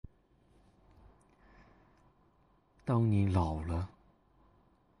当你老了，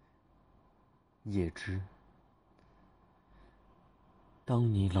叶知。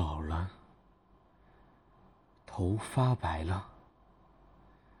当你老了，头发白了，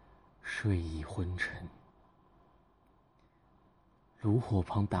睡意昏沉，炉火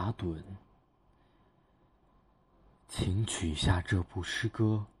旁打盹，请取下这部诗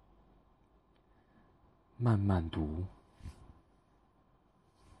歌，慢慢读，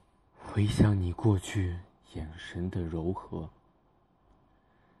回想你过去眼神的柔和，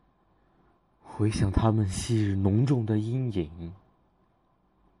回想他们昔日浓重的阴影。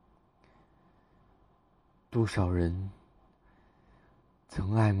多少人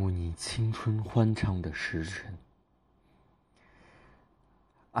曾爱慕你青春欢畅的时辰，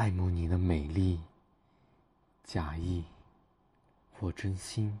爱慕你的美丽，假意或真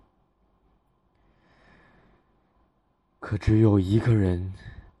心。可只有一个人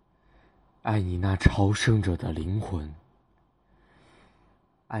爱你那朝圣者的灵魂，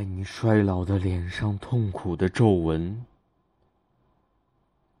爱你衰老的脸上痛苦的皱纹。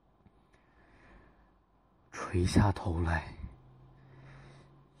垂下头来，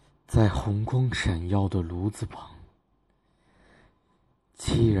在红光闪耀的炉子旁，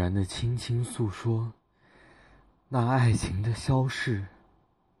凄然地轻轻诉说那爱情的消逝。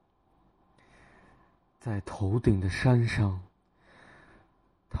在头顶的山上，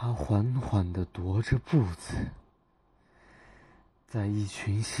他缓缓地踱着步子，在一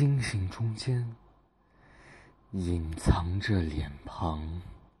群星星中间隐藏着脸庞。